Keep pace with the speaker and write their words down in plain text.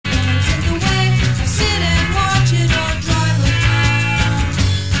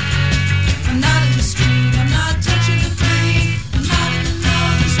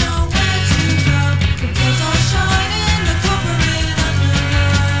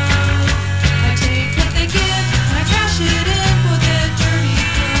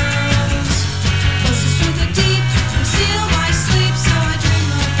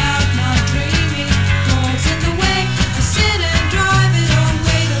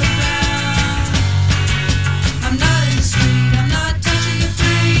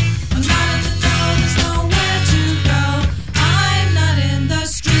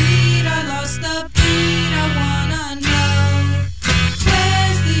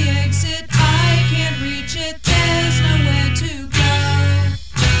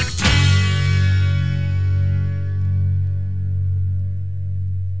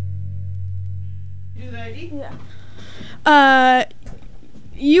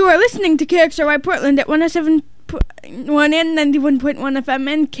You are listening to KXRY Portland at 107.1 and 91.1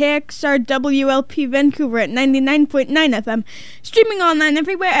 FM and KXR WLP Vancouver at 99.9 FM. Streaming online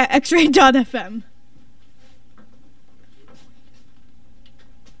everywhere at xray.fm.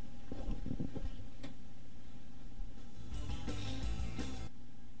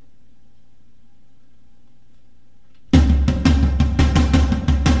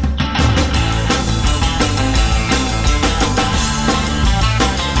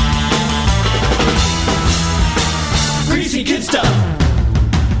 Good stuff.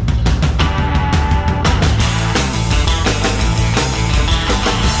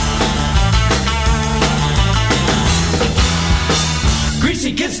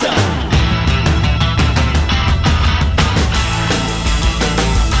 Greasy good stuff.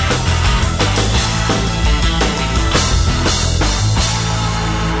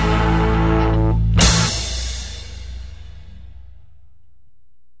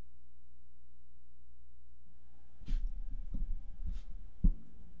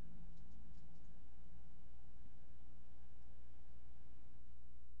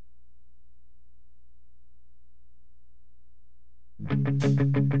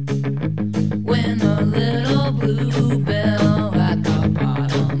 When the little bluebell at the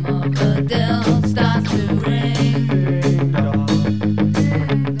bottom of the dell starts to ring,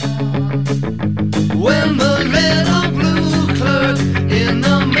 when the little blue clerk in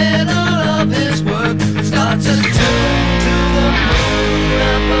the middle of his work starts to tune to the moon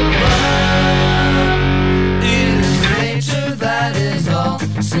up above, it is nature that is all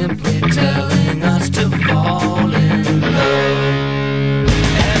simply telling us to fall in love.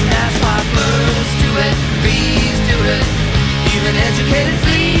 Even educated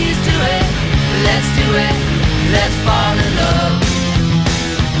fleas do it. Let's do it. Let's fall in love.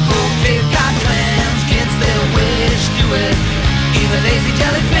 Full Cape Cod clams against their wish do it. Even lazy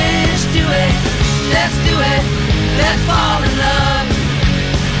jellyfish do it. Let's do it. Let's fall in love.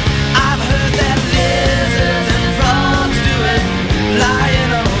 I've heard that lizards and frogs do it. Lie in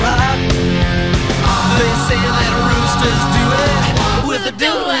a rock. They say that roosters do it with a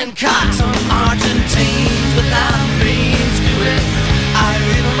doodle and cocks. Some Argentines without beans do it.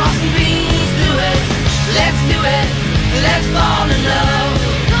 Even Boston beans do it. Let's do it. Let's fall in love.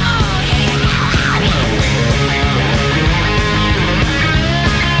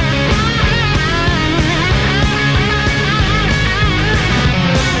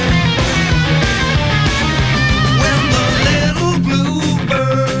 When the little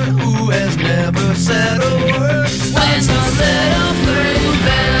bluebird who has never said a word starts to sing.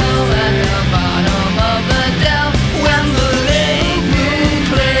 Bluebell at the bottom of the dell. When the little blue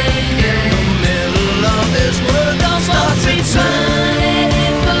clay in the middle of his work starts to turn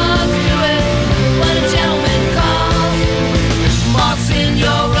and bugs to it. When a gentleman calls, moths in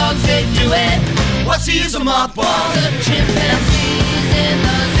your rugs, they do it. What's the use of mothballs? The chimpanzees in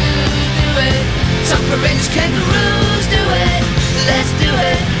the zoos do it. Some courageous kangaroos do it. Let's do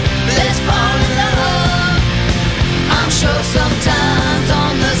it. Let's fall in love. I'm sure sometimes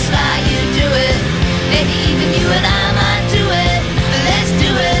on the sly you do it. Maybe even you and I might do it. Let's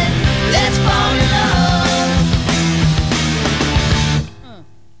do it. Let's fall in love.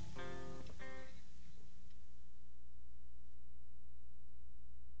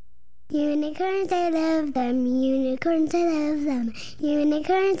 Unicorns, I love them. Unicorns, I love them.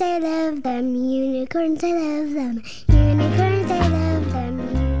 Unicorns, I love them. Unicorns, I love them. Unicorns, I love them.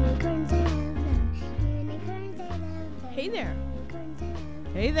 Unicorns, I love them. Unicorns, I love them. Hey there.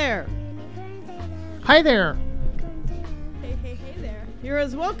 Hey there. Hi there. Hey there. You're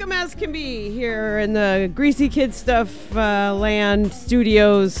as welcome as can be here in the Greasy Kid Stuff Land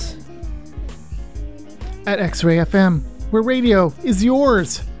Studios. At X-Ray FM, where radio is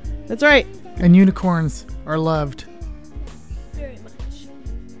yours. That's right. And unicorns are loved. Very much.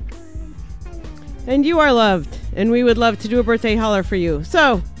 And you are loved. And we would love to do a birthday holler for you.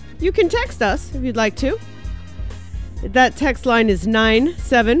 So, you can text us if you'd like to. That text line is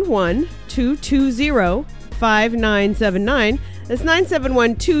 971-220-5979. That's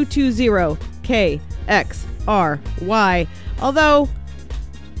 971-220-KXRY. Although,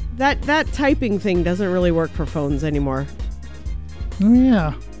 that typing thing doesn't really work for phones anymore. Oh,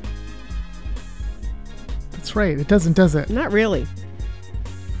 yeah. That's right. It doesn't, does it? Not really.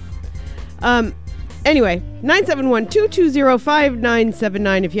 Anyway,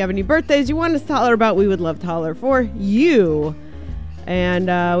 971-220-5979. If you have any birthdays you want us to holler about, we would love to holler for you. And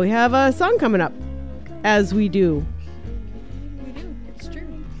we have a song coming up, as we do. We do. It's true.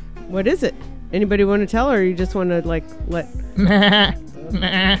 What is it? Anybody want to tell, or you just want to, like, let... Nah.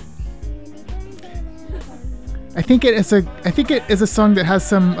 Nah. I think it is a song that has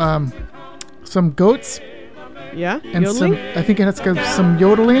some goats Yeah. and Yodeling. I think it has got some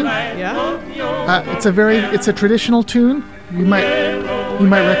yodeling. Yeah. It's a traditional tune. You might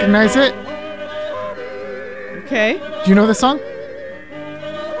recognize it. Okay. Do you know the song?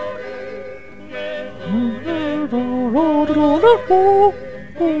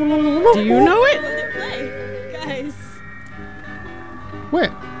 Do you know it? Play, guys.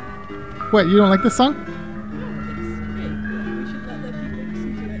 What? You don't like this song? We should let the people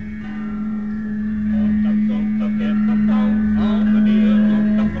listen to it.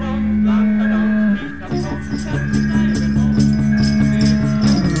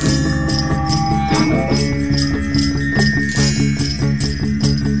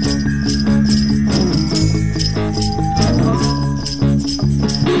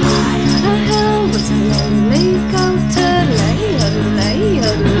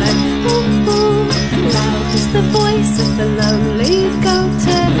 The voice of the lonely goat,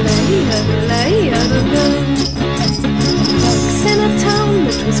 folks in a town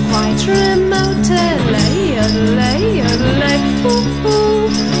that was quite remote,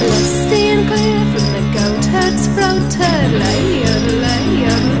 lusty and clear from the goat herd's throat,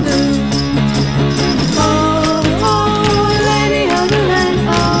 oh, oh, lady yodelay,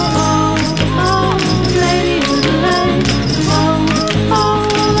 oh, oh, oh, lady yodelay, oh, oh,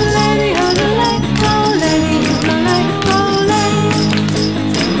 lady yodelay, oh, lady yodelay, oh,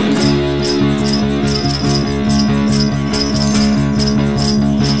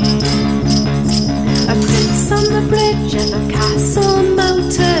 a prince on the bridge and a castle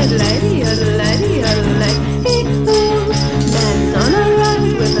mounted, lady yodelay, ee-oo. Men on a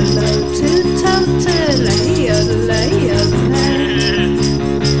road with a load to tote, lady yodelay. Men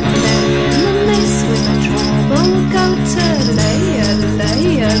in the mist with a trouble goat, lady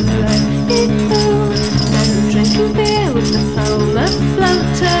ee-oo. Men drinking beer with the foam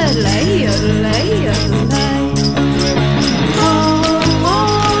afloat, lady oh,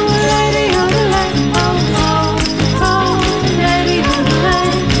 oh, lady yodelay, oh, oh, oh, lady yodelay,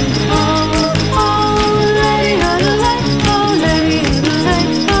 oh, oh, lady yodelay, oh, lady yodelay,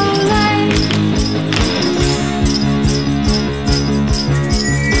 oh, lady.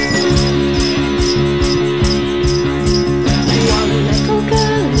 One little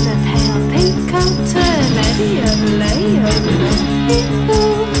girl in a pale pink coat, lady yodelay,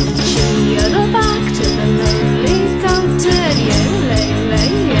 ee-oo. She yodeled back to the lonely goat,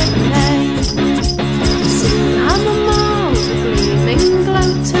 yodelay. Soon I'm a mall with a gleaming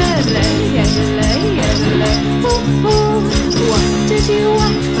gloat, yodelay. Ooh, ooh. What did you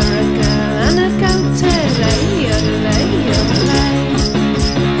want for a girl and a goat, yodelay.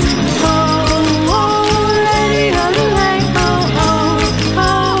 Oh, oh, lady yodelay, oh, oh,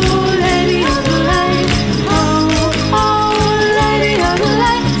 oh, lady yodelay, oh, oh, lady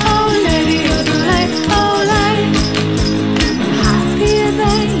yodelay, oh, lady yodelay, oh, lady. Happy are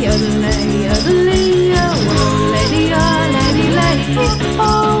they, yodelay, oh, lady,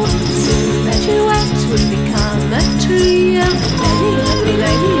 oh, soon that you went would become a trio,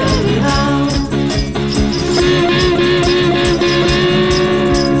 lady,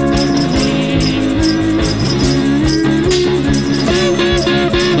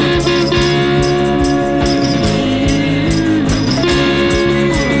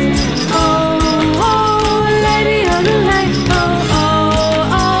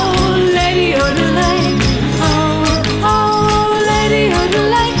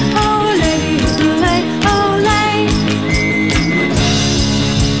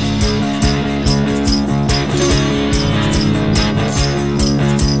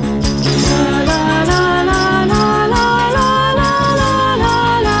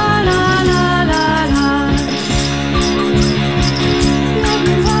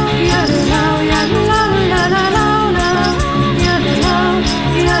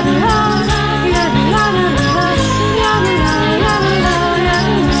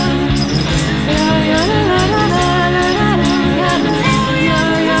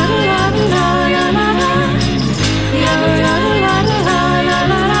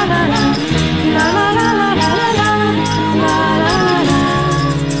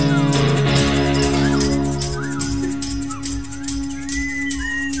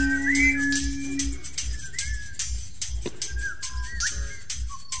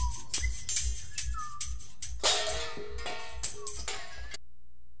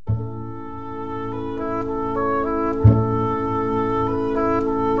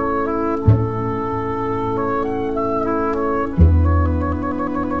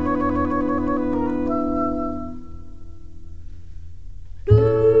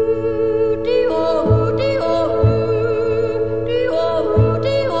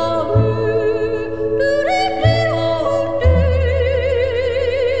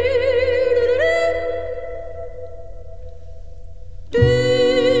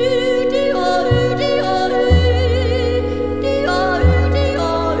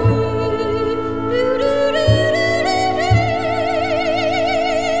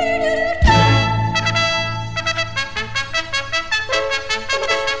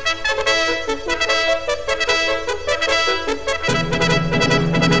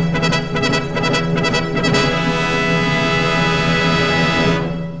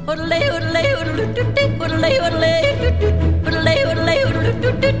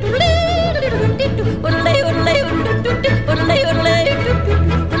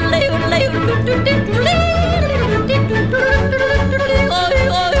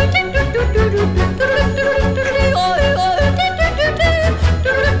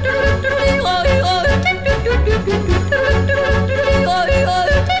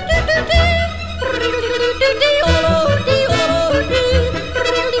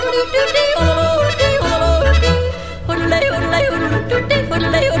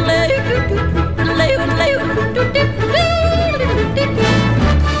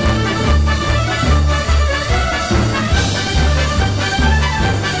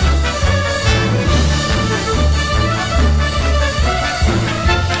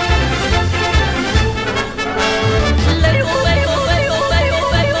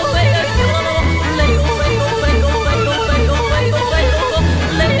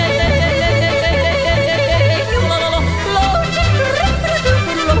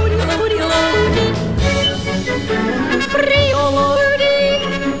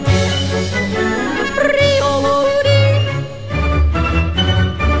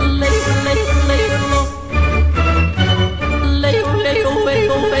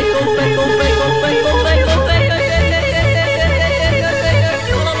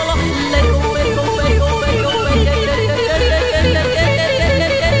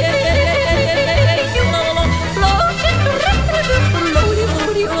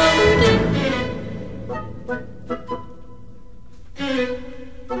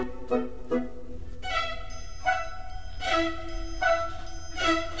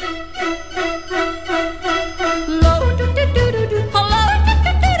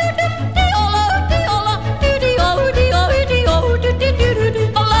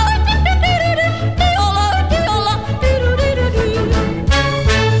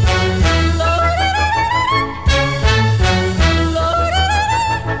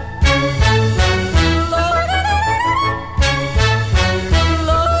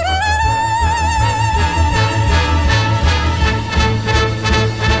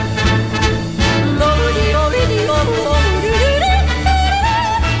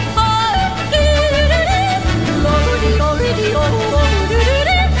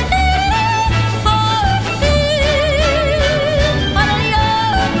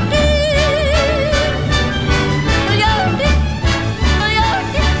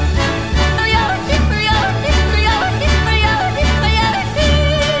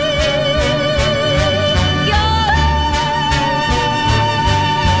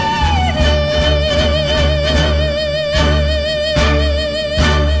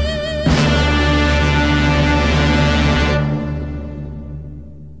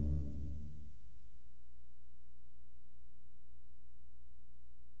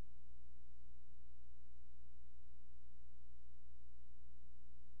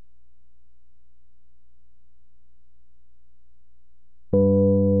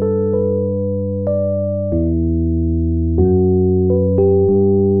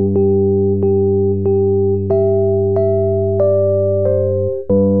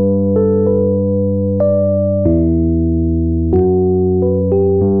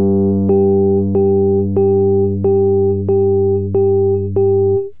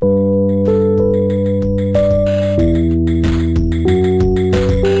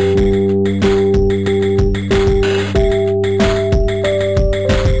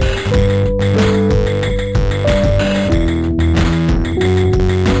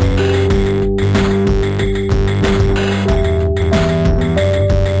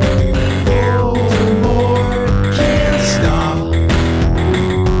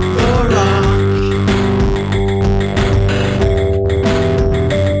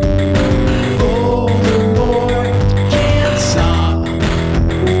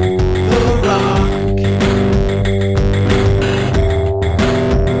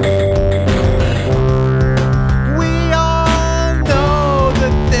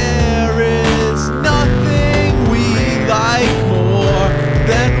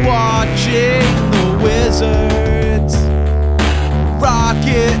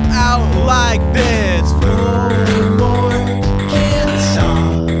 out like this. Voldemort can't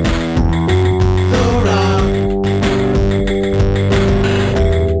stop the rock.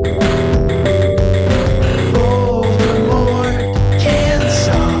 Voldemort can't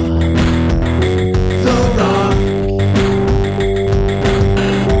stop the rock.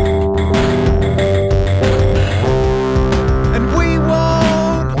 And we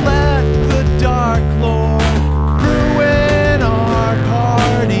won't let the Dark Lord ruin our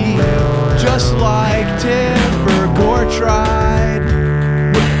party, just like Timbergore tried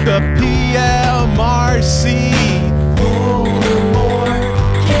with the PMRC. Voldemort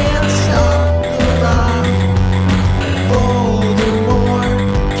can't stop the rock. Voldemort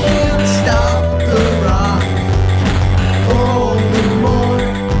can't stop the rock. Voldemort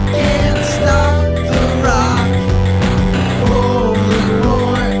can't stop the rock.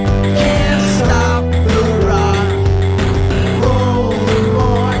 Voldemort can't stop the rock.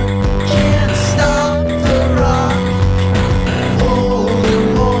 Voldemort can't stop the rock.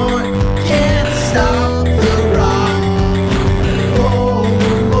 Voldemort can't stop the rock.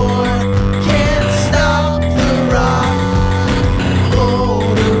 Voldemort can't stop the rock.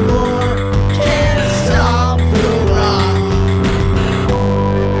 Voldemort can't stop the rock.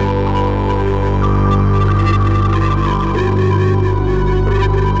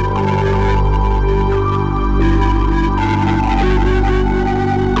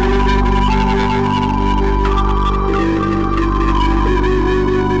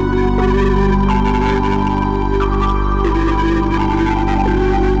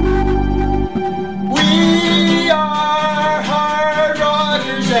 We are hard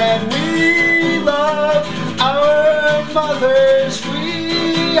rockers and we love our mothers.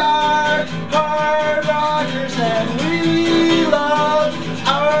 We are hard rockers and we love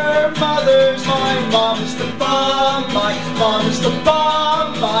our mothers. My mom's the bomb, my mom's the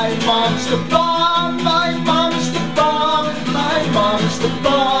bomb, my mom's the bomb, my mom's the bomb, my mom's the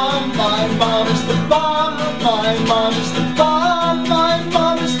bomb, my mom's the bomb, my mom's the bomb, my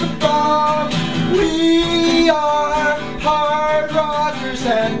mom's the bomb. We are hard rockers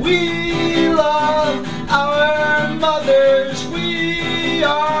and we love our mothers. We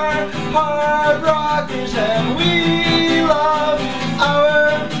are hard rockers and we love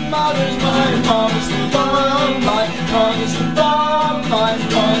our mothers. My mom's the bomb, my mom's the bomb, my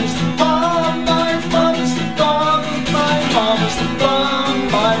mom's the bomb, my mom's the bomb, my mom's the bomb,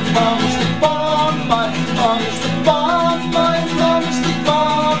 my mom's the bomb, my mom's the bomb, my mom's the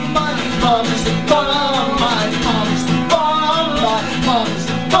bomb, my mom's the bomb, my mom's the bomb, my mom's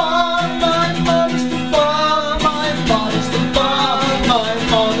the bomb, my mom's the bomb, my mom's the bomb, my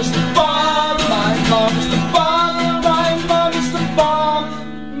mom's the bomb, my mom's the bomb, my mom's the bomb,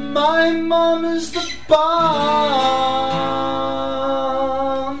 my mom is the bomb.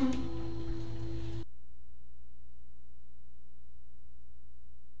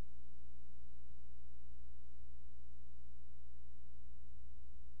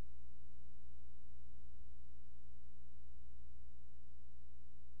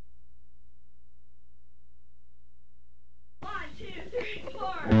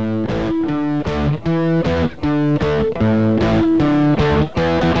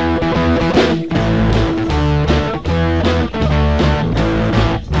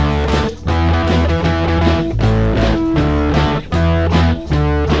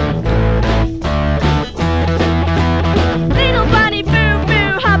 Little bunny boo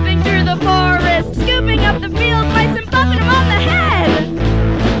boo hopping through the forest, scooping up the field mice and bumping them on the head.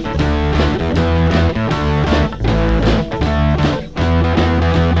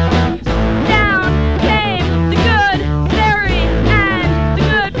 Down came the good fairy, and the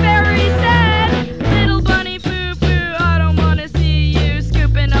good fairy said, "Little bunny boo boo, I don't wanna see you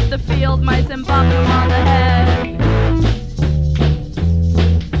scooping up the field mice and bumping them on the head."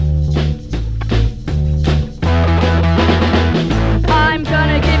 I'm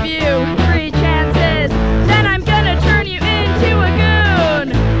gonna give you 3 chances, then I'm gonna turn you into a goon.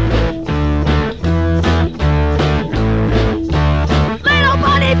 Little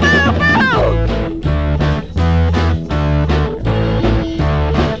bunny boo boo!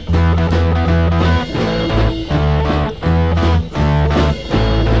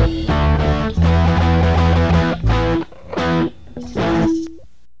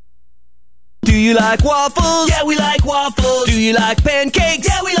 Do you like waffles? Yeah, we like waffles. Do you like pancakes?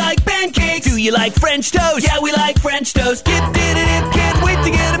 Yeah, we like pancakes. Do you like French toast? Yeah, we like French toast. Dip, dip, dip, can't wait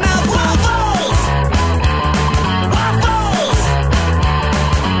to get a mouthful. Waffles! Waffles!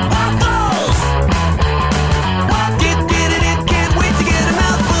 Waffles! Dip, dip, dip, can't wait to get a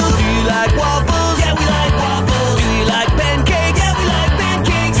mouthful. Do you like waffles? Yeah, we like waffles. Do you like pancakes? Yeah, we like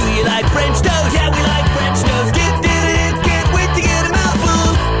pancakes. Do you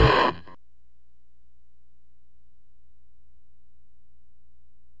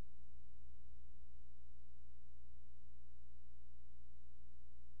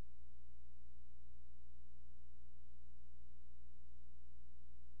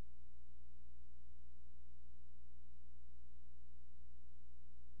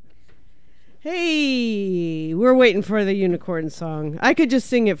Hey, we're waiting for the unicorn song. I could just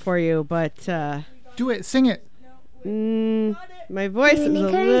sing it for you, but Do it. Sing it. my voice is a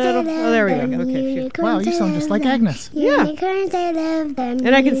little... Oh, there we go. Okay, phew. Wow, you sound just like Agnes. Yeah. Unicorns, I love them.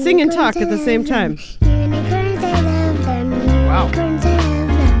 And I can sing and talk at the same time. Unicorns, I love them. Wow. Unicorns, I love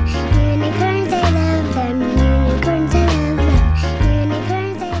them. Unicorns, I love them. Unicorns, I love them.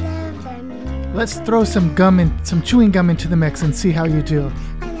 Unicorns, I love them. Let's throw some chewing gum into the mix and see how you do.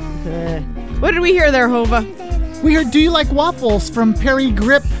 What did we hear there, Hova? We heard Do You Like Waffles from Perry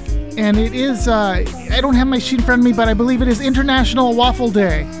Grip, and it is, I don't have my sheet in front of me, but I believe it is International Waffle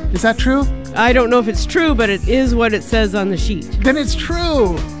Day. Is that true? I don't know if it's true, but it is what it says on the sheet. Then it's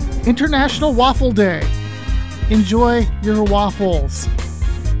true. International Waffle Day. Enjoy your waffles.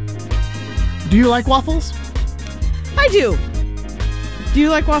 Do you like waffles? I do. Do you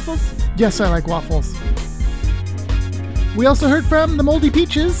like waffles? Yes, I like waffles. We also heard from the Moldy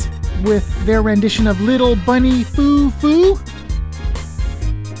Peaches with their rendition of Little Bunny Foo Foo.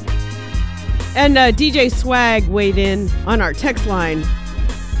 And DJ Swag weighed in on our text line.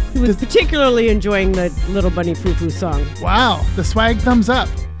 He was particularly enjoying the Little Bunny Foo Foo song. Wow, the swag thumbs up.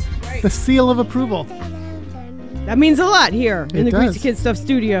 The seal of approval. That means a lot here in the It Greasy does. Kid Stuff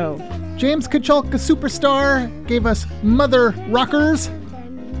studio. James Kachalka Superstar gave us Mother Rockers,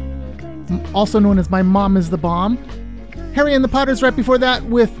 also known as My Mom is the Bomb. Harry and the Potters right before that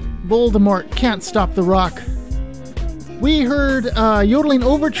with Voldemort Can't Stop the Rock. We heard yodeling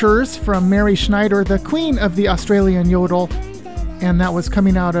overtures from Mary Schneider, the queen of the Australian yodel, and that was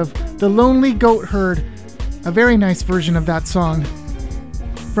coming out of The Lonely Goat Herd, a very nice version of that song.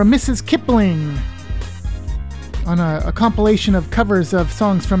 From Mrs. Kipling on a compilation of covers of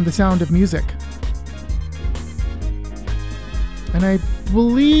songs from The Sound of Music. And I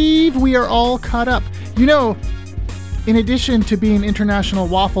believe we are all caught up. You know, in addition to being International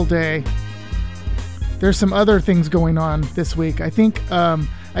Waffle Day, there's some other things going on this week. I think,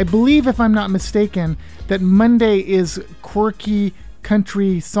 I believe, if I'm not mistaken, that Monday is Quirky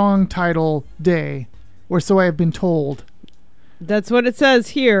Country Song Title Day, or so I have been told. That's what it says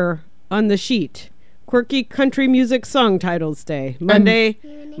here on the sheet. Quirky Country Music Song Titles Day. Monday,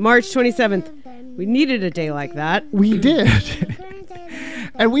 March 27th. We needed a day like that. We did.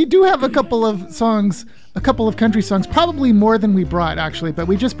 And we do have a couple of country songs, probably more than we brought, actually, but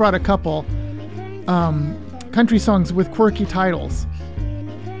we just brought a couple country songs with quirky titles,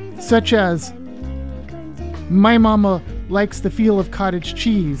 such as My Mama Likes the Feel of Cottage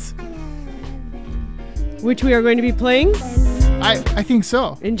Cheese. Which we are going to be playing I think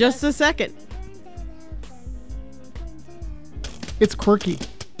so. in just a second. It's quirky.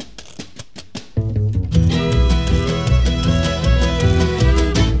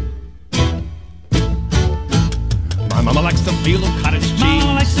 My mama likes the feel of cottage cheese.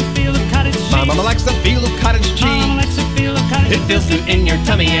 Mama likes the feel of cottage cheese. My mama likes the feel of cottage Mama likes cheese. the feel of cottage It feels good in your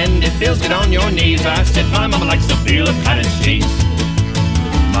tummy and it feels good on your knees. I said my mama likes the feel of cottage cheese.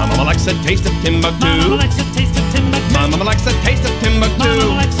 My mama likes the taste of Mama Timbuktu. likes the taste of Timbuktu. My mama likes the taste of Mama Timbuktu.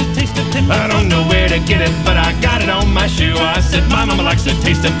 likes the taste of Timbuktu. I don't know where to get it, but I got it on my shoe. I said my mama likes the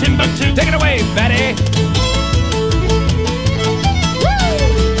taste of Timbuktu. Take it away, fatty.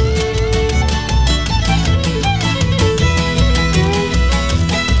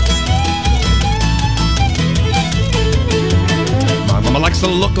 My mama likes the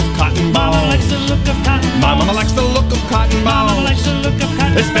look of cotton Mama balls. likes the look of cotton My mama balls. likes the look of cotton Mama balls. likes the look of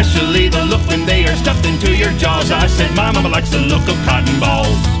cotton balls. Especially the look when they are stuffed into your jaws. I said my mama likes the look of cotton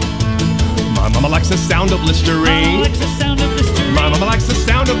balls. My mama likes the sound of Mama Listerine. likes the sound of Listerine. My mama likes the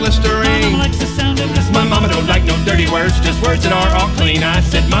sound of Mama Listerine. likes the sound of Listerine. My mama don't like no dirty words, just words that are all clean. I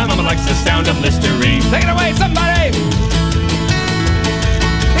said my mama likes the sound of Listerine. Take it away, somebody!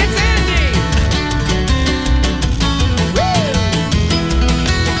 It's Andy! Woo!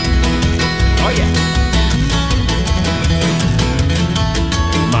 Oh yeah!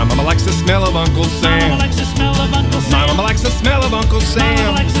 My mama likes the smell of Uncle Mama Sam. likes the smell of Uncle Sam. My mama likes the smell of Uncle Mama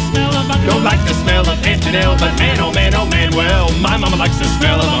Sam. likes the smell of Uncle Don't like the smell of Aunt Janelle, but man, oh man, well, my mama likes the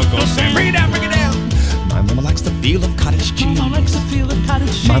smell of Uncle Sam. Bring it down, bring it down. My mama likes the feel of cottage cheese. Mama likes the feel of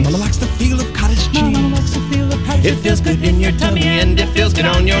cottage cheese. My mama likes the feel of cottage Mama cheese. likes the feel of cottage It feels good in your tummy and it feels good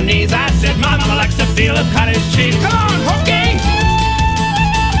on your knees. I said my mama likes the feel of cottage cheese. Come on, Hokey!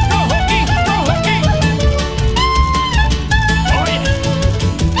 Go Hokey! Go Hokey! Oh yeah!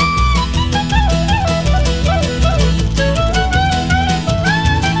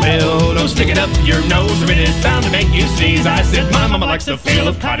 Well, don't stick it up your nose or it is bound to make you sneeze. I said my mama likes the feel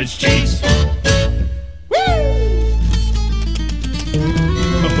of cottage cheese.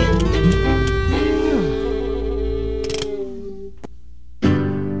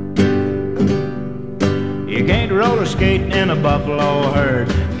 skate in a buffalo herd.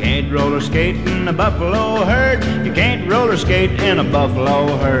 You can't roller skate in a buffalo herd. You can't roller skate in a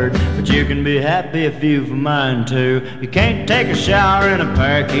buffalo herd. But you can be happy if you've a mind to. You can't take a shower in a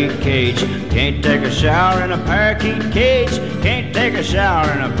parakeet cage. Can't take a shower in a parakeet cage. Can't take a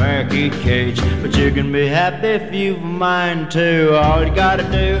shower in a parakeet cage. But you can be happy if you've a mind to. All you gotta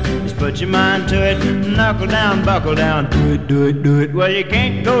do is put your mind to it. Knuckle down, buckle down, do it, do it, do it. Well, you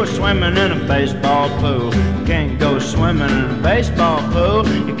can't go swimming in a baseball pool. You can't go swimming in a baseball pool.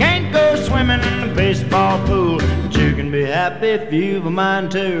 You can't go swimming in a baseball pool. But you can be happy if you've a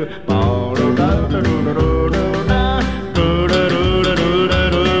mind to.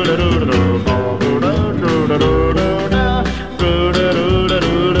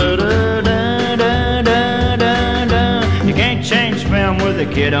 You can't change film with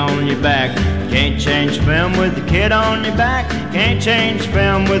a kid on your back. Can't change film with the kid on your back. Can't change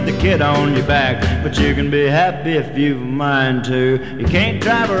film with the kid on your back. But you can be happy if you've a mind to. You can't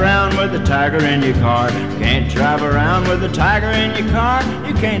drive around with a tiger in your car. You can't drive around with a tiger in your car.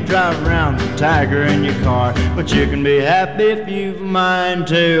 You can't drive around with a tiger in your car. But you can be happy if you've a mind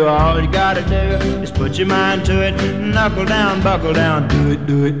to. All you gotta do is put your mind to it. Knuckle down, buckle down, do it,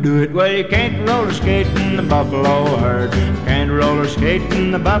 do it, do it. Well, you can't roller skate in the buffalo herd. You can't roller skate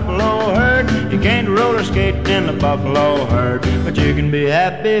in the buffalo herd. You can't roller skate in the buffalo herd. But you can be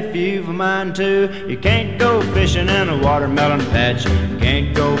happy if you've a mind to. You can't go fishing in a watermelon patch. You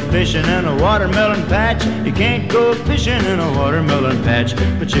can't go fishing in a watermelon patch. You can't go fishing in a watermelon patch.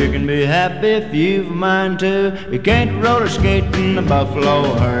 But you can be happy if you've a mind to. You can't roller skate in the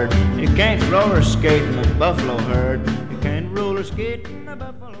buffalo herd. You can't roller skate in the buffalo herd. You can't roller skate in the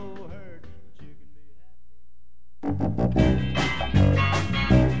buffalo herd. But you can be happy.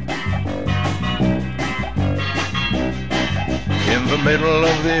 In the middle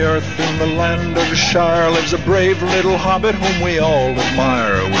of the earth, in the land of Shire, lives a brave little hobbit whom we all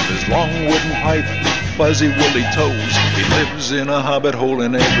admire. With his long wooden pipe, fuzzy woolly toes, he lives in a hobbit hole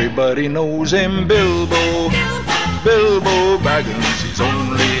and everybody knows him. Bilbo, Bilbo Baggins, he's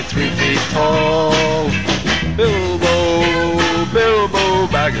only 3 feet tall. Bilbo, Bilbo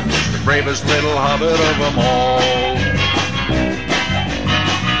Baggins, the bravest little hobbit of them all.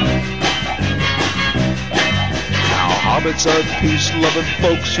 Hobbits are peace-loving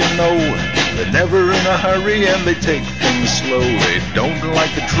folks, you know. They're never in a hurry and they take things slow. They don't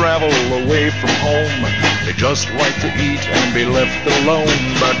like to travel away from home. They just like to eat and be left alone.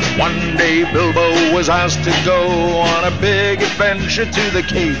 But one day Bilbo was asked to go on a big adventure to the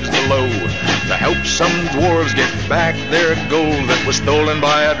caves below, to help some dwarves get back their gold that was stolen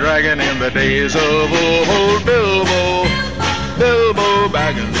by a dragon in the days of old. Bilbo, Bilbo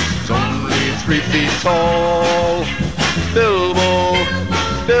Baggins, is only 3 feet tall. Bilbo,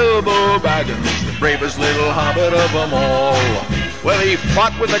 Bilbo Baggins, the bravest little hobbit of them all. Well, he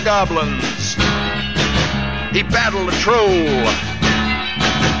fought with the goblins. He battled a troll.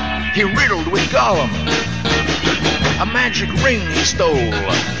 He riddled with Gollum. A magic ring he stole.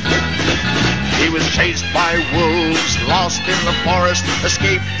 He was chased by wolves, lost in the forest,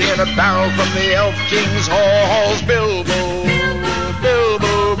 escaped in a barrel from the Elf King's halls. Bilbo,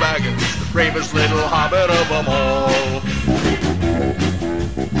 Bilbo Baggins, the bravest little hobbit of them all.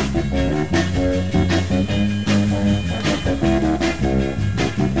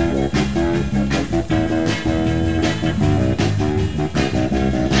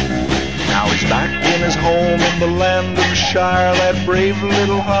 Now he's back in his home in the land of Shire, that brave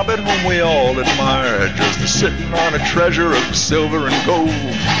little hobbit whom we all admire, just sitting on a treasure of silver and gold,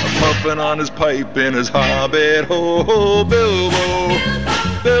 puffing on his pipe in his hobbit hole. Bilbo,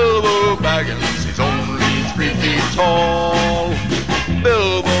 Bilbo Baggins, he's only 3 feet tall.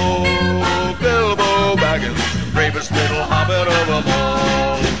 Bilbo, Bilbo Baggins, the bravest little hobbit of them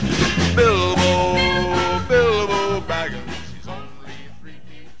all. Bilbo, Bilbo Baggins, he's only 3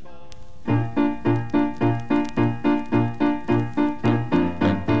 feet tall.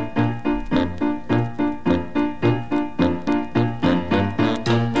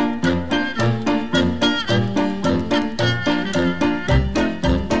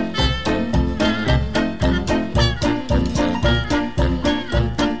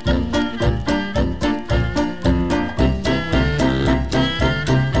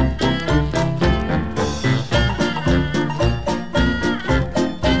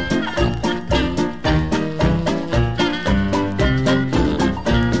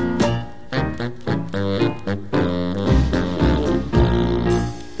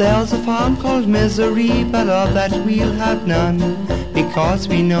 There's a farm called Misery, but of that we'll have none, because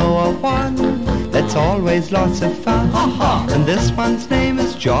we know of one that's always lots of fun. And this one's name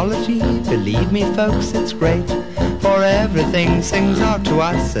is Jollity. Believe me, folks, it's great, for for everything sings out to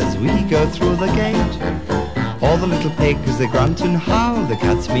us as we go through the gate. All the little pigs, they grunt and howl, the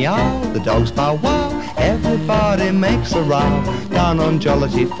cats meow, the dogs bow wow, everybody makes a row down on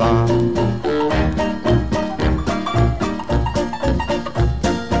Jollity Farm.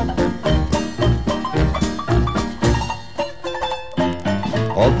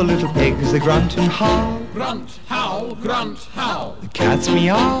 All the little pigs, they grunt and howl. Grunt, howl, grunt, howl. The cats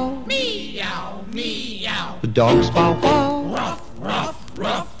meow. Meow, meow. The dogs bow wow. Ruff, ruff,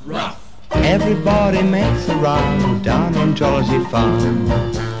 ruff, ruff. Everybody makes a row down on Jollity Farm.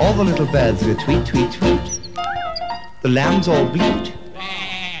 All the little birds go tweet, tweet, tweet. The lambs all bleat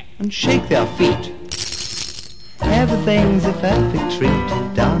and shake their feet. Everything's a perfect treat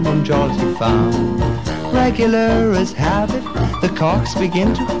down on Jollity Farm. Regular as habit, the cocks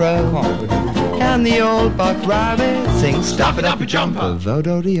begin to crow, and the old buck rabbit sings "Stop it up a jumper,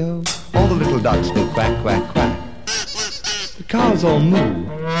 vo-do-de-o." All the little ducks go quack, quack, quack. The cows all moo,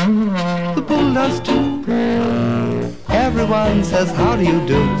 the bull does too. Everyone says how do you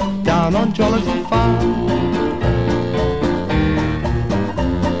do down on Jollity Farm.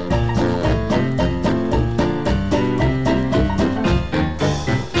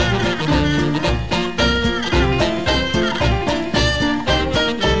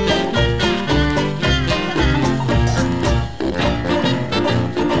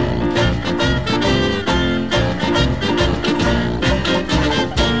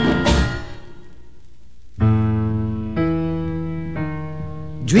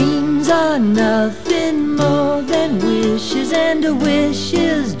 Dreams are nothing more than wishes, and a wish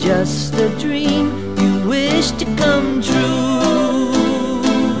is just a dream you wish to come true.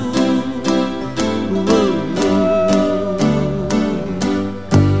 Whoa, whoa.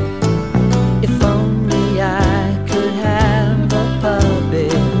 If only I could have a puppy,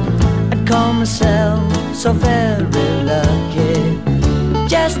 I'd call myself so very lucky,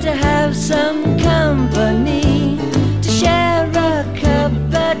 just to have some company, to share a cup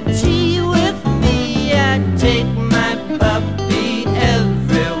of tea with me. I'd take my puppy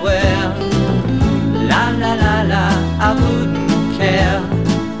everywhere. La la la la, I wouldn't care.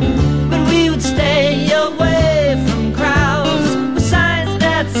 But we would stay away from crowds with signs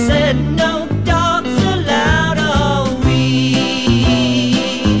that said no dogs allowed. Oh,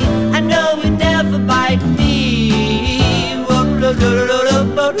 I know we'd never bite me.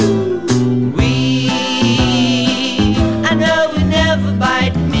 I know we'd never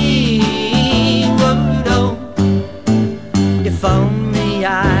bite me. Whoa, if only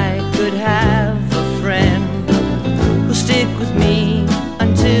I could have a friend who'll stick with me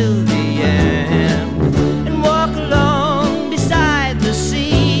until the end, and walk along beside the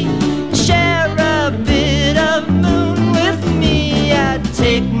sea, share a bit of moon with me. I'd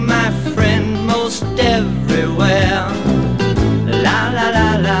take my friend most everywhere. La la la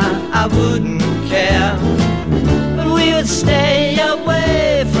la, I wouldn't care. But we would stay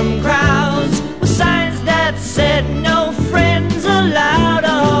away from crowds with signs that said no friends allowed.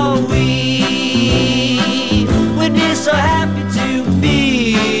 Oh, we'd be so happy to be.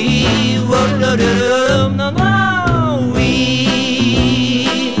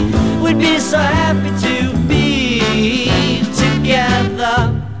 We'd be so happy to be together.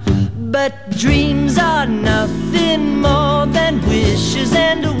 But dreams are nothing more than wishes,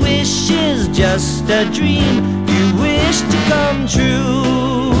 and a wish is just a dream you wish to come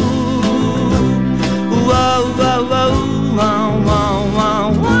true. Whoa, whoa, whoa, whoa, whoa, whoa,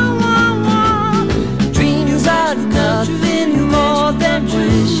 whoa, whoa. Dreams are nothing more than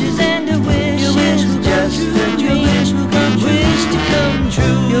wishes, and a wish is just a dream you wish to come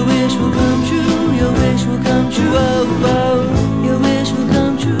true. Your wish will come true. Your wish will come true. Whoa, whoa. Your wish will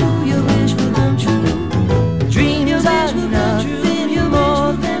come true. Your wish will come true. Dreams are nothing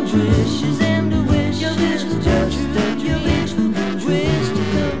more than wishes, and a wish is just a dream. Your wish will come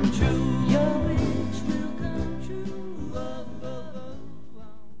true. Your wish will come true. Whoa, whoa, whoa.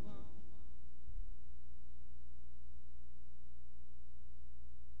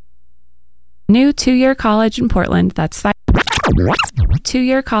 New two-year college in Portland that's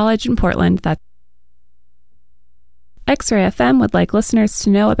 2-year college in Portland that's X-Ray FM would like listeners to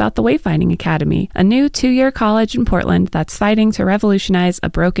know about the Wayfinding Academy, a new 2-year college in Portland that's fighting to revolutionize a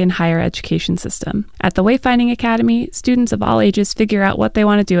broken higher education system. At the Wayfinding Academy, students of all ages figure out what they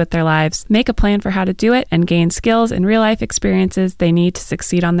want to do with their lives, make a plan for how to do it, and gain skills and real-life experiences they need to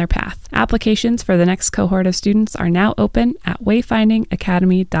succeed on their path. Applications for the next cohort of students are now open at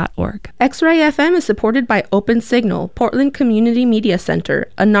wayfindingacademy.org. X-Ray FM is supported by Open Signal, Portland Community Media Center,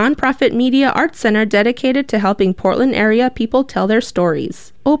 a nonprofit media arts center dedicated to helping Portland area people tell their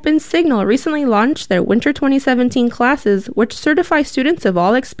stories. Open Signal recently launched their Winter 2017 classes, which certify students of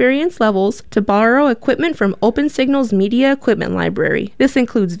all experience levels to borrow equipment from Open Signal's Media Equipment Library. This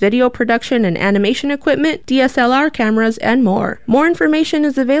includes video production and animation equipment, DSLR cameras, and more. More information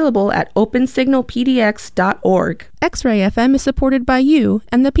is available at opensignalpdx.org. X-Ray FM is supported by you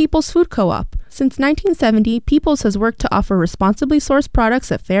and the People's Food Co-op. Since 1970, People's has worked to offer responsibly sourced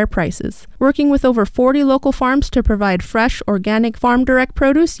products at fair prices, working with over 40 local farms to provide fresh, organic, farm-direct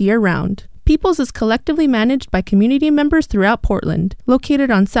produce year-round. People's is collectively managed by community members throughout Portland.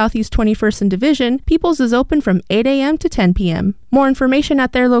 Located on Southeast 21st and Division, People's is open from 8 a.m. to 10 p.m. More information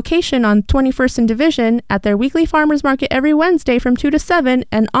at their location on 21st and Division, at their weekly farmers market every Wednesday from 2 to 7,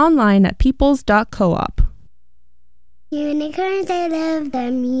 and online at peoples.coop. Unicorns, I love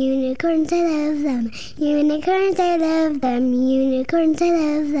them. Unicorns, I love them. Unicorns, I love them. Unicorns, I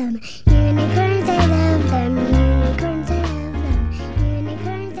love them. Unicorns, I love them. Unicorns, I love them.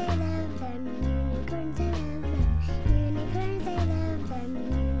 Unicorns, I love them. Unicorns, I love them. Unicorns, I love them.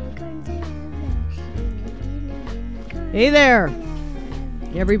 Unicorns, I love them. Hey there,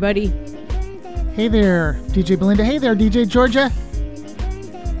 everybody. Hey there, DJ Belinda. Hey there, DJ Georgia.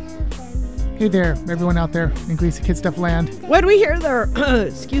 Hey there, everyone out there in Greasy Kid Stuff land. What do we hear there?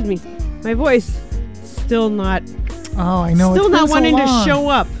 Excuse me. My voice still not. Oh, I know. Still it's been not so wanting long. to show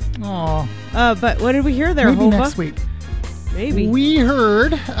up. Oh. But what did we hear there, Maybe Hova? next week. Maybe. We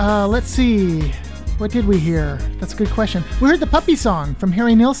heard, let's see. What did we hear? That's a good question. We heard the Puppy Song from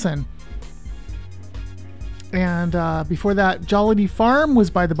Harry Nilsson. And before that, Jollity Farm was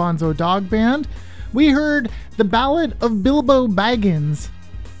by the Bonzo Dog Band. We heard the Ballad of Bilbo Baggins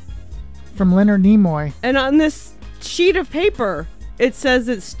from Leonard Nimoy. And on this sheet of paper, it says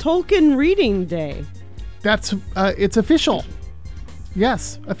it's Tolkien Reading Day. That's, it's official.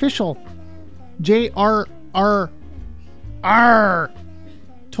 Yes, official. J-R-R-R.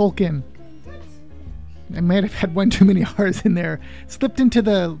 Tolkien. I might have had one too many R's in there. Slipped into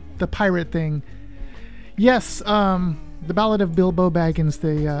the pirate thing. Yes, the Ballad of Bilbo Baggins,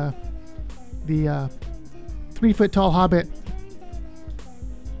 the 3-foot-tall hobbit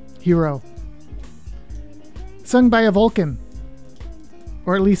hero. Sung by a Vulcan.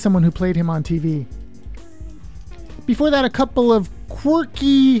 Or at least someone who played him on TV. Before that, a couple of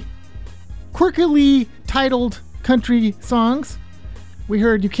quirkily titled country songs. We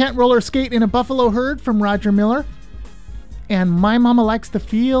heard You Can't Roller Skate in a Buffalo Herd from Roger Miller. And My Mama Likes the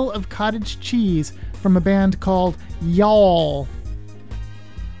Feel of Cottage Cheese from a band called Y'all.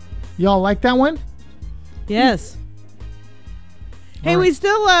 Y'all like that one? Yes. Hey, we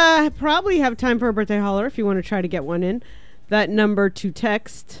still probably have time for a birthday holler if you want to try to get one in. That number to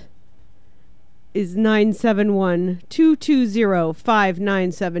text is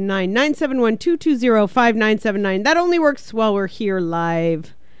 971-220-5979. 971-220-5979. That only works while we're here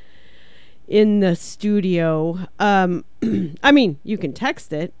live in the studio. I mean, you can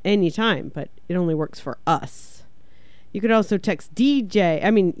text it anytime, but it only works for us. You could also text email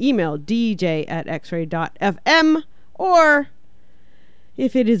dj@xray.fm, or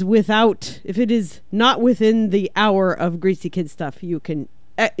if it is not within the hour of Greasy Kid Stuff, you can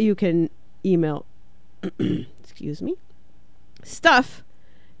email excuse me,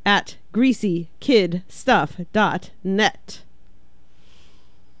 stuff@greasykidstuff.net.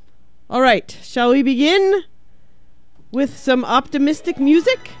 All right, shall we begin with some optimistic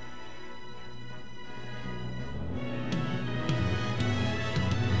music?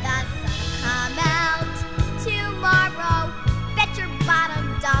 The sun'll come out tomorrow. Bet your bottom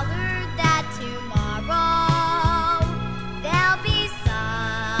dollar that tomorrow there'll be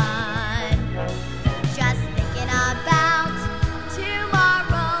sun. Just thinking about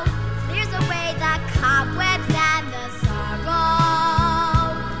tomorrow clears away the cobwebs and the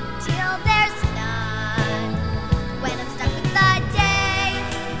sorrow till there's none. When I'm stuck with the day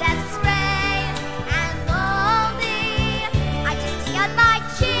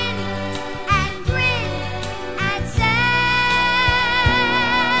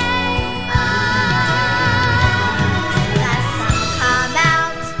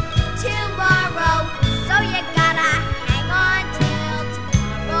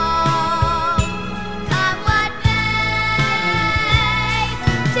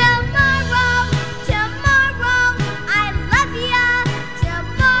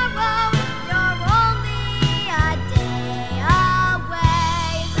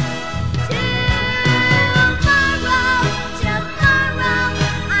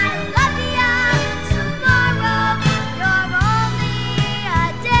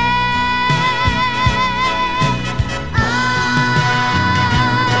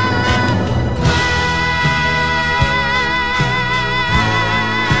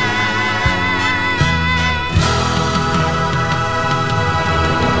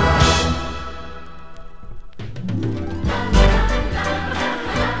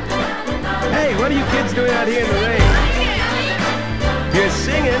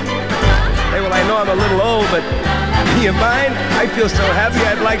know I'm a little old, but do you mind? I feel so happy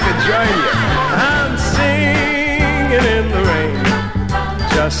I'd like to join you. I'm singing in the rain,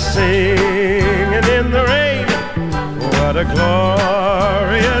 just singing in the rain. What a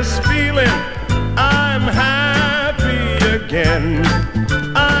glorious feeling. I'm happy again.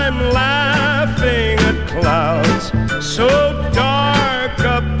 I'm laughing at clouds so dark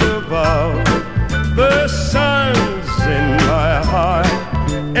up above. The sun's in my heart,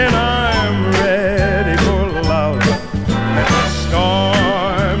 and I'm ready for love. Let the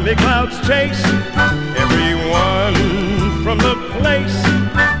stormy clouds chase everyone from the place.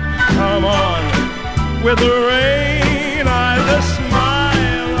 Come on, with the rain, I've a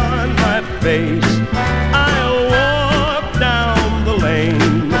smile on my face. I'll walk down the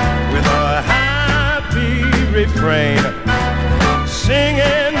lane with a happy refrain,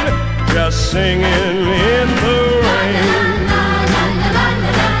 singing, just singing in the rain.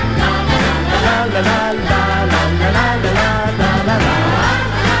 La la la la la la la la la la.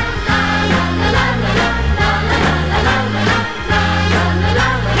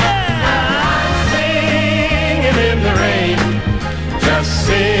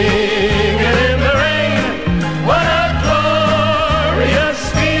 Singing in the rain, what a glorious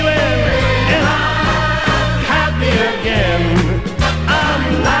feeling, and I'm happy again. I'm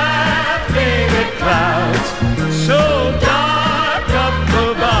laughing at clouds so dark up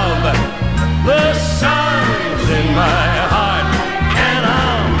above. The sun's in my heart, and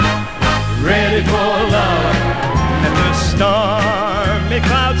I'm ready for love. And the stormy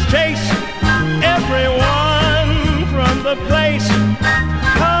clouds chase everyone from the place.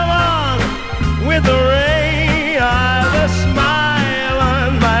 With the rain, I've a smile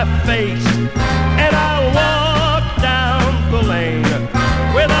on my face, and I'll walk down the lane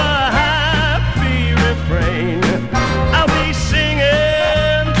with a happy refrain. I'll be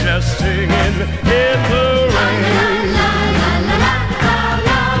singing, just singing in the rain.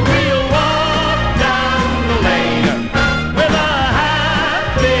 We'll walk down the lane with a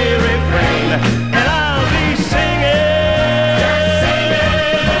happy refrain, and I'll be singing.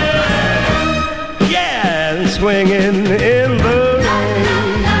 Swinging in the rain.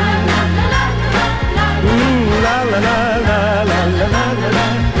 La la la la la la la la la.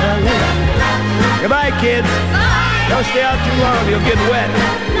 Goodbye, kids. Don't stay out too long, you'll get wet.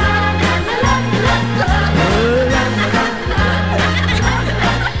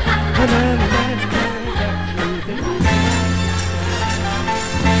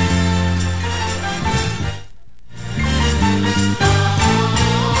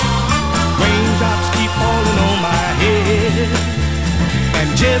 And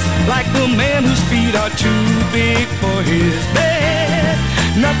just like the man whose feet are too big for his bed,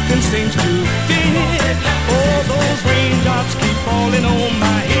 nothing seems to fit. Oh, those raindrops keep falling on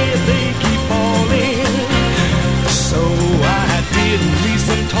my head, they keep falling. So I did me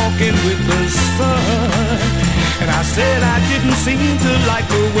some talking with the sun, and I said I didn't seem to like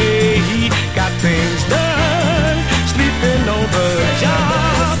the way he got things done, sleeping on the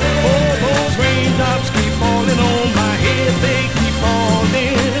job. Oh, those raindrops keep falling on my head, they keep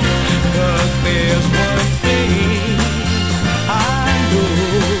falling. But there's one thing I know,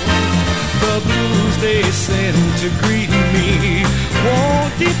 the blues they send to greet me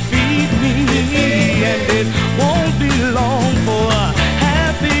won't defeat me, and it won't be long for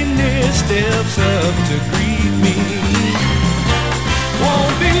happiness steps up to greet me.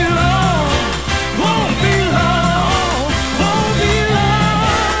 Won't be long, won't be long, won't be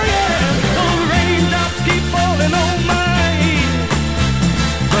long, yeah. Those raindrops keep falling on my head,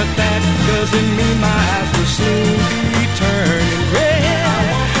 but that doesn't mean my eyes will soon be turning red.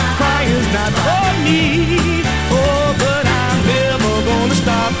 Crying's not for me, oh, but I'm never gonna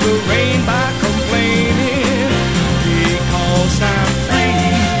stop the rain by complaining, because I'm free.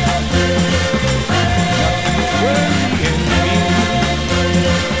 Nothing's worrying me.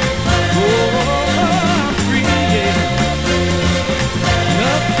 Oh, I'm free, yeah.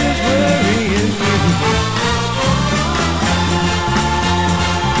 Nothing's worrying me.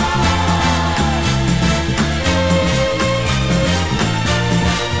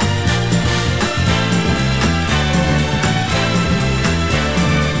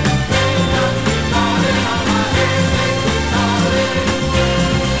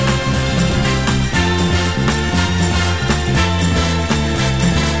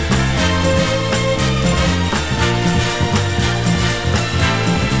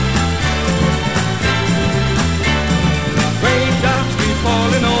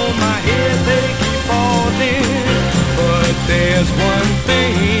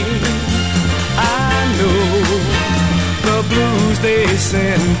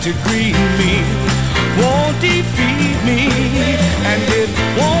 to greet me won't defeat me, and it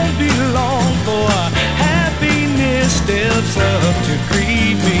won't be long for happiness steps up to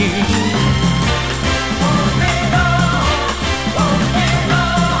greet me.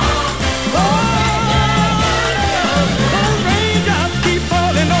 Raindrops keep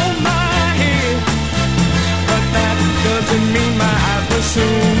falling on my head, but that doesn't mean my eyes will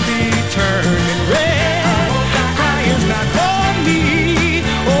soon be turning red. Crying's not for me,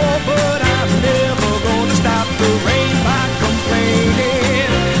 oh, but I'm never gonna stop the rain by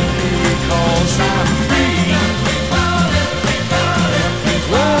complaining, because I'm free. Nothing's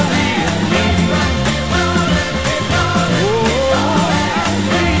worrying me. Oh, I'm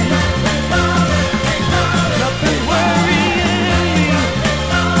free. Nothing's worrying me.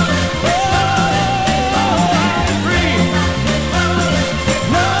 Oh, I'm free.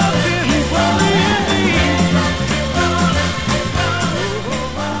 Nothing's worrying me.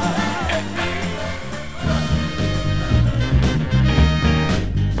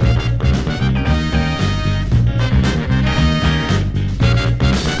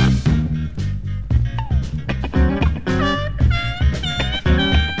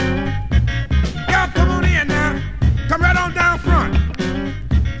 Y'all come on in now. Come right on down front.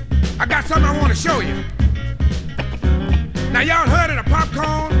 I got something I want to show you. Now y'all heard of the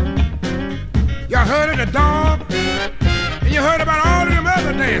popcorn? Y'all heard of the dog? And you heard about all of them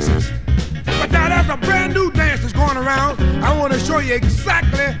other dances. But now there's a brand new dance that's going around. I want to show you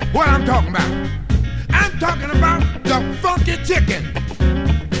exactly what I'm talking about. I'm talking about the funky chicken.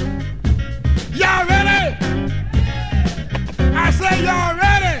 Y'all ready? I say y'all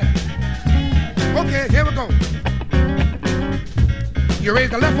ready? Okay, here we go. You raise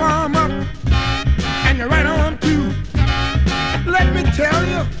the left arm up and your right arm too. Let me tell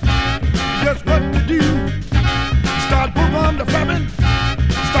you just what to do. Start both arms to flapping,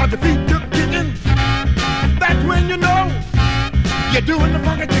 start the feet to kicking. That's when you know you're doing the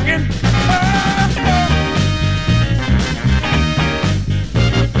funky chicken.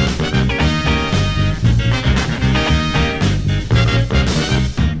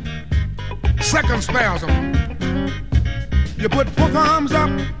 Second spasm. You put both arms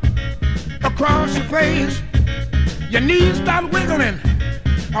up across your face. Your knees start wiggling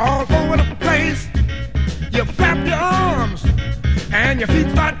all over the place. You flap your arms and your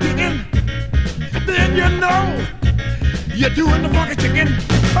feet start kicking. Then you know you're doing the funky chicken.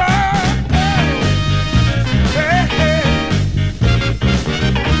 Oh, oh. Hey, hey.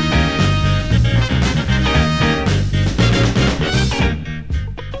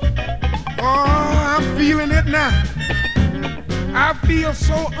 Oh, I'm feeling it now. I feel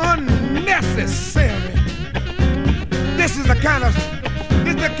so unnecessary. This is the kind of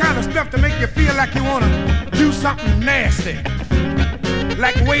stuff to make you feel like you want to do something nasty,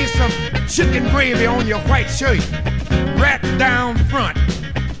 like waste some chicken gravy on your white shirt, right down front.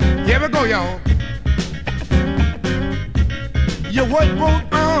 Here we go, y'all. You work both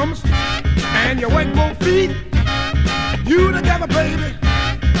arms and you work both feet. You together, baby.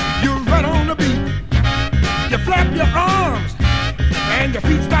 You right on the beat. You flap your arms and your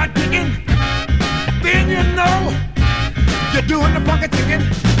feet start kicking. Then you know you're doing the funky chicken.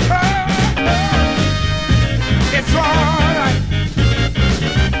 Oh, oh. It's all right.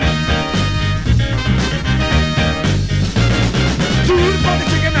 Do the funky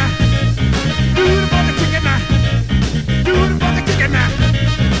chicken now. Do the funky chicken now. Do the funky chicken now.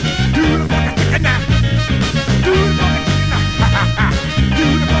 Do the funky chicken now. Do the funky chicken now. Ha ha ha. Do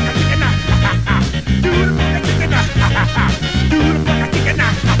the funky chicken now. Ha ha ha. Do the funky chicken now. Ha ha ha. Do the funky chicken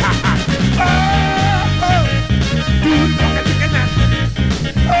now. Ha ha ha. Oh, oh. Do the funky chicken now.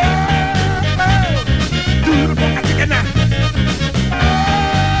 Oh, oh. Do the funky chicken now. Oh,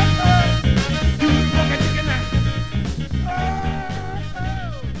 oh. Do the funky chicken now.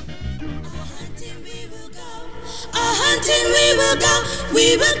 A-hunting we will go. We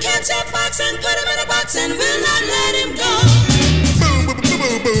will catch a fox and put him in a box and will not let him go.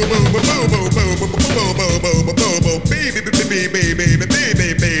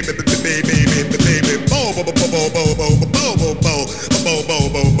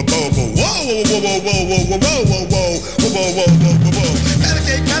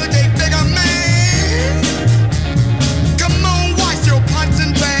 Alligator, bigger man. Come on, wash your pots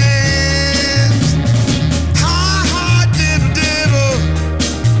and pans. Ha, diddle, diddle.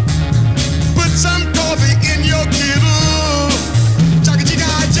 Put some coffee in your kettle. Chugga, chugga,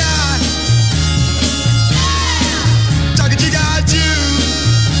 chugga.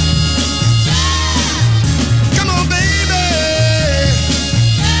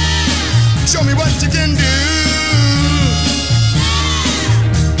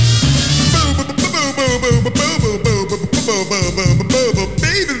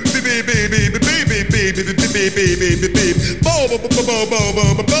 beep beep beep beep beep. Bo bo bo bo bo bo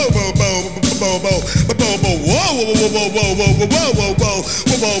bo bo bo bo bo bo bo bo bo. Whoa whoa whoa whoa whoa whoa whoa whoa whoa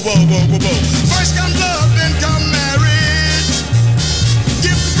whoa whoa whoa whoa. First come love, then come marriage.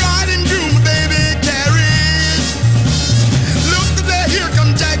 Give the bride and groom a baby carriage. Look there, here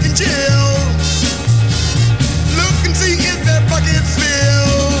come Jack and Jill. Look and see if their buckets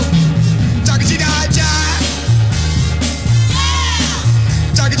fill. Chaka-chee-da-cha.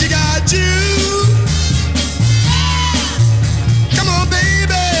 Chaka-chee-da-choo. Come on,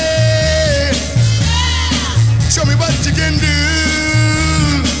 baby. Show me what you can do.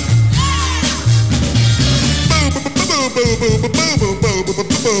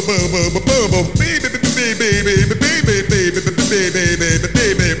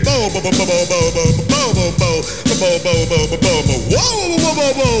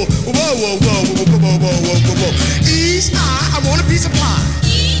 East I want a piece of pie.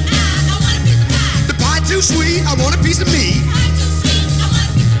 The pie too sweet, I want a piece of meat.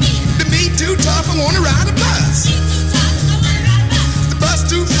 The meat too tough, I want to ride a bus. The bus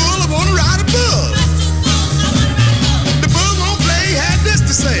too full, I want to ride a bus. The bull won't play, had this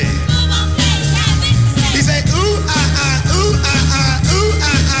to say. He say, ooh, ah, ah, ooh, ah, ah, ooh,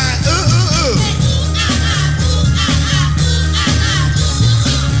 ah, ah, ooh, ooh, ooh.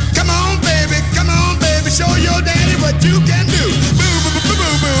 Come on, baby, show your daddy what you can do. Boo, boo, boo,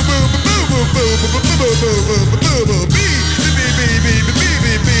 boo, boo, boo, boo, boo, boo, boo, boo, boo, boo, boo, boo, boo, bee, bee, bee, bee, bee,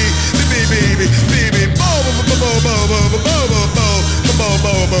 bee, bee, bee, bee, bee, bee, bee, bo, bo, bo, bo, bo, bo, bo, bo, bo, bo, bo,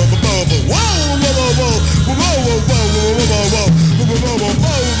 bo, bo, bo, bo, whoa, whoa, whoa, whoa, whoa, whoa, whoa, whoa, whoa,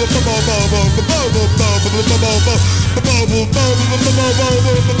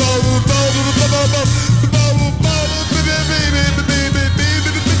 whoa,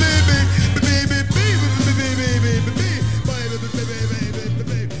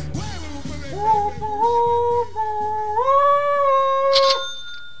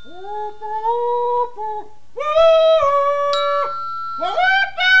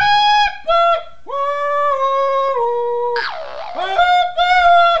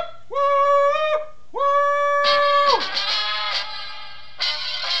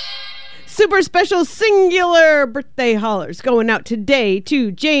 Super special singular birthday hollers going out today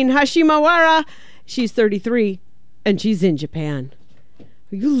to Jane Hashimawara. She's 33 and she's in Japan.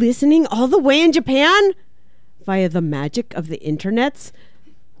 Are you listening all the way in Japan? Via the magic of the internets?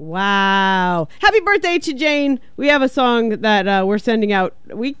 Wow. Happy birthday to Jane. We have a song that we're sending out.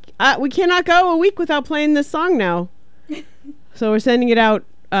 We cannot go a week without playing this song now. So we're sending it out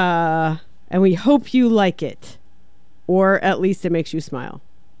and we hope you like it. Or at least it makes you smile.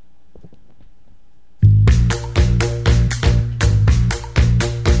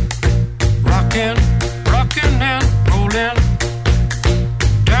 Rockin' and rollin'.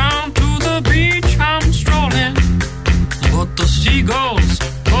 Down to the beach I'm strolling. But the seagulls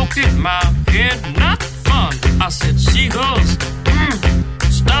poke at my head. Not fun. I said, seagulls,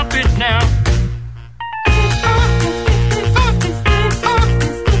 stop it now.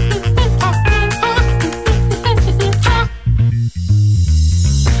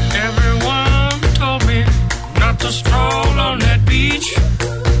 Everyone told me not to stroll on that beach.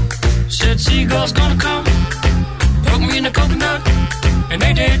 Said seagulls gonna come, poke me in the coconut, and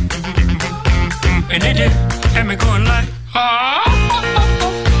they did, and they did, had me going like,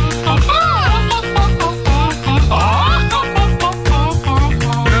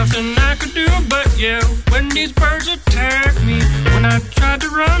 nothing I could do but yell when these birds attacked me. When I tried to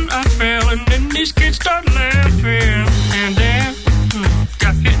run, I fell, and then these kids started laughing, and then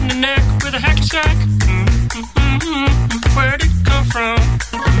got hit in the neck with a hacky sack. Where'd it come from?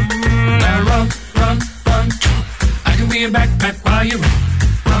 Now run, run, run, jump. I can be a backpack while you run.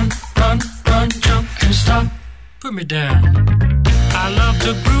 Run, run, run, jump, and stop. Put me down. I love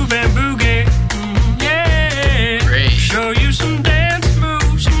to groove and boogie. Yeah. Great. Show you some dance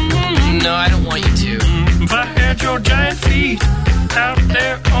moves. No, I don't want you to. If I had your giant feet out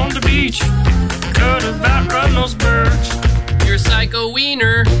there on the beach, could have outrun those birds. You're a psycho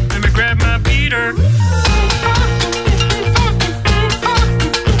wiener. Let me grab my beater.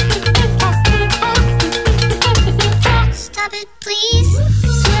 Stop it, please.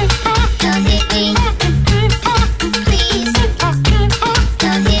 Don't hit me. Please.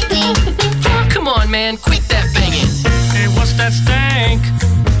 Don't hit me. Come on, man, quit that banging. Hey, what's that stank?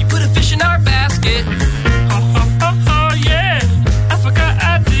 You put a fish in our basket. Oh, yeah. I forgot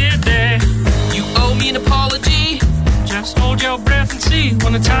I did that. You owe me an apology. Just hold your breath and see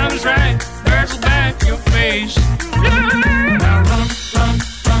when the time is right. Birds will back your face. Now run, run,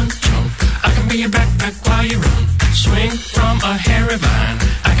 run, jump. I can be a backpack while you run. Swing from a hairy vine.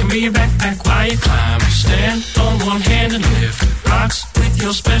 I can be your backpack while you climb. Stand on one hand and lift rocks with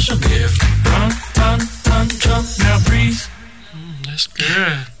your special gift. Run, run, run, jump, now breathe. That's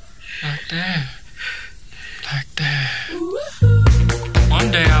good. Like that. Like that. One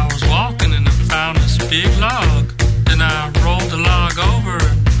day I was walking and I found this big log. Then I rolled the log over.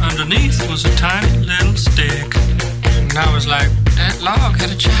 Underneath was a tiny little stick. And I was like, that log had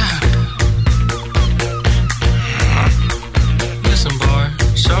a child. Listen, boy,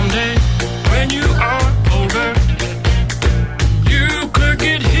 someday when you are older, you could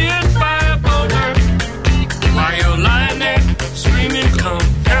get hit by a boulder while you're lying there screaming, come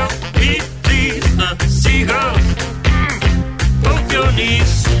help me, please. The seagulls poke your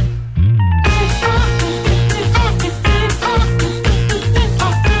knees.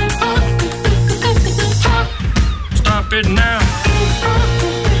 Stop it now.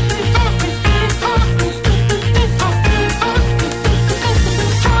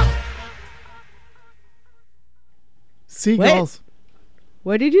 Seagulls.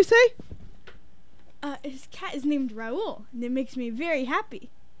 What did you say? His cat is named Raoul, and it makes me very happy.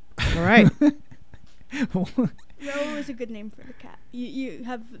 All right. Raoul is a good name for the cat. You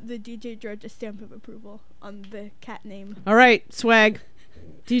have the DJ Georgia stamp of approval on the cat name. All right, swag.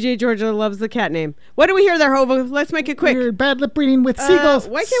 DJ Georgia loves the cat name. What do we hear there, Hova? Let's make it quick. You're bad lip reading with seagulls.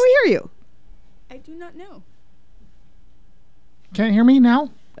 Why can't we hear you? I do not know. Can't hear me now?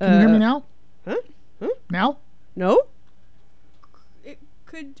 Can you hear me now? Huh? Now? No? It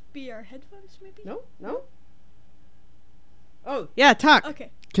could be our headphones, maybe? No. Oh, yeah, talk. Okay.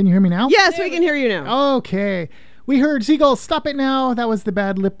 Can you hear me now? Yes, we can hear you now. Okay. We heard Seagulls, Stop It Now. That was the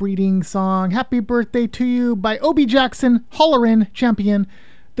bad lip reading song. Happy Birthday to You by Obi Jackson, Hollerin' Champion.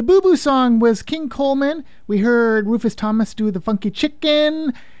 The Boo Boo song was King Coleman. We heard Rufus Thomas do the Funky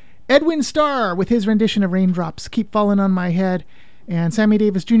Chicken. Edwin Starr with his rendition of Raindrops Keep Falling on My Head. And Sammy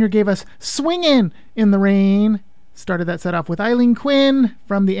Davis Jr. gave us Swingin' in the Rain. Started that set off with Eileen Quinn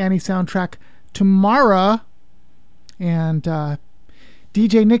from the Annie soundtrack Tomorrow. And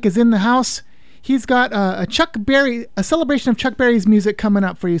DJ Nick is in the house. He's got a celebration of Chuck Berry's music coming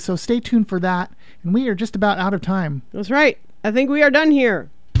up for you, so stay tuned for that. And we are just about out of time. That's right. I think we are done here.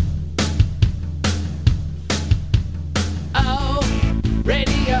 Oh,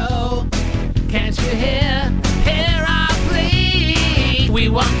 radio, can't you hear our plea? We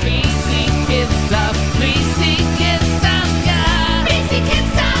want Greasy Kid stuff, Greasy Kid stuff, yeah. Greasy Kid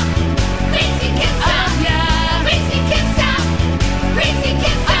stuff, Greasy Kid stuff, yeah. Greasy Kid stuff, Greasy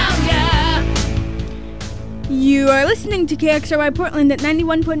Kid stuff, yeah. You are listening to KXRY Portland at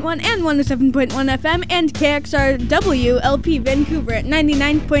 91.1 and 107.1 FM and KXRW LP Vancouver at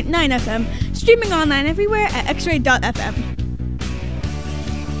 99.9 FM, streaming online everywhere at xray.fm.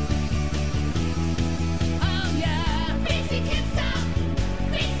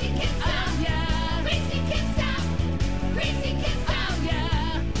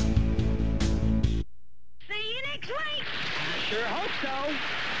 Sure hope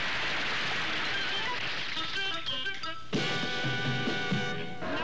so.